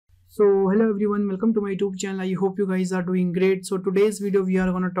So hello everyone, welcome to my YouTube channel. I hope you guys are doing great. So today's video we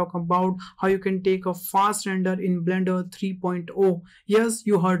are going to talk about how you can take a fast render in Blender 3.0. Yes,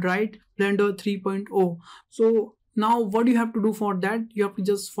 you heard right, Blender 3.0. So now what you have to do for that, you have to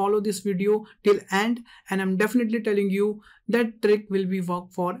just follow this video till end, and I'm definitely telling you that trick will be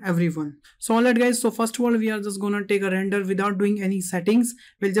work for everyone. So alright guys, so first of all we are just gonna take a render without doing any settings.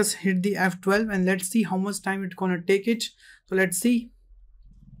 We'll just hit the F12 and let's see how much time it's gonna take it. So let's see.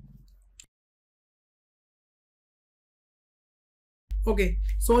 Okay,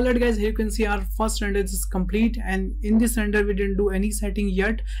 so alright guys, here you can see our first render is complete, and in this render we didn't do any setting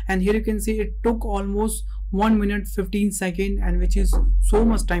yet, and here you can see it took almost 1 minute 15 seconds, and which is so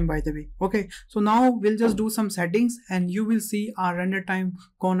much time by the way. Okay, so now we'll just do some settings and you will see our render time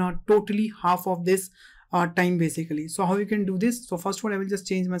gonna totally half of this time basically. So how you can do this? So first of all I will just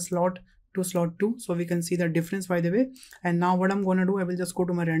change my slot to slot 2 so we can see the difference by the way. And now what I'm gonna do, I will just go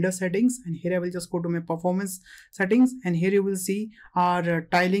to my render settings, and here I will just go to my performance settings, and here you will see our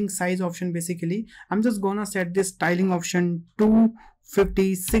tiling size option. Basically I'm just gonna set this tiling option to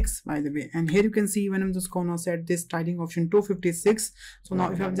 56 by the way, and here you can see when I'm just gonna set this tiling option to 56. So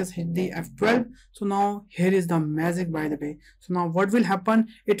now if I just hit the F12, so now here is the magic by the way. So now what will happen,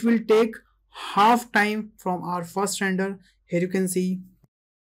 it will take half time from our first render. Here you can see.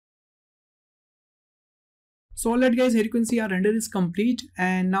 So alright guys, here you can see our render is complete,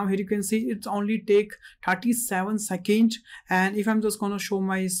 and now here you can see it's only take 37 seconds, and if I'm just gonna show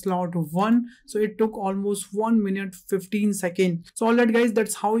my slot 1, so it took almost 1 minute 15 seconds. So alright guys,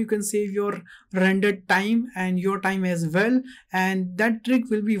 that's how you can save your rendered time and your time as well, and that trick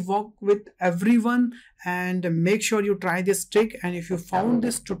will be work with everyone, and make sure you try this trick. And if you found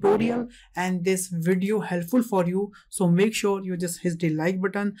this tutorial and this video helpful for you, so make sure you just hit the like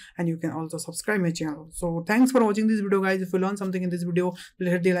button, and you can also subscribe my channel. So thanks for watching this video guys. If you learned something in this video, please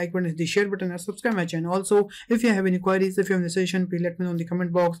hit the like button, hit the share button, and subscribe my channel. Also, if you have any queries, if you have any suggestion, please let me know in the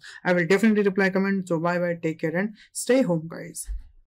comment box. I will definitely reply comment. So bye bye, take care and stay home guys.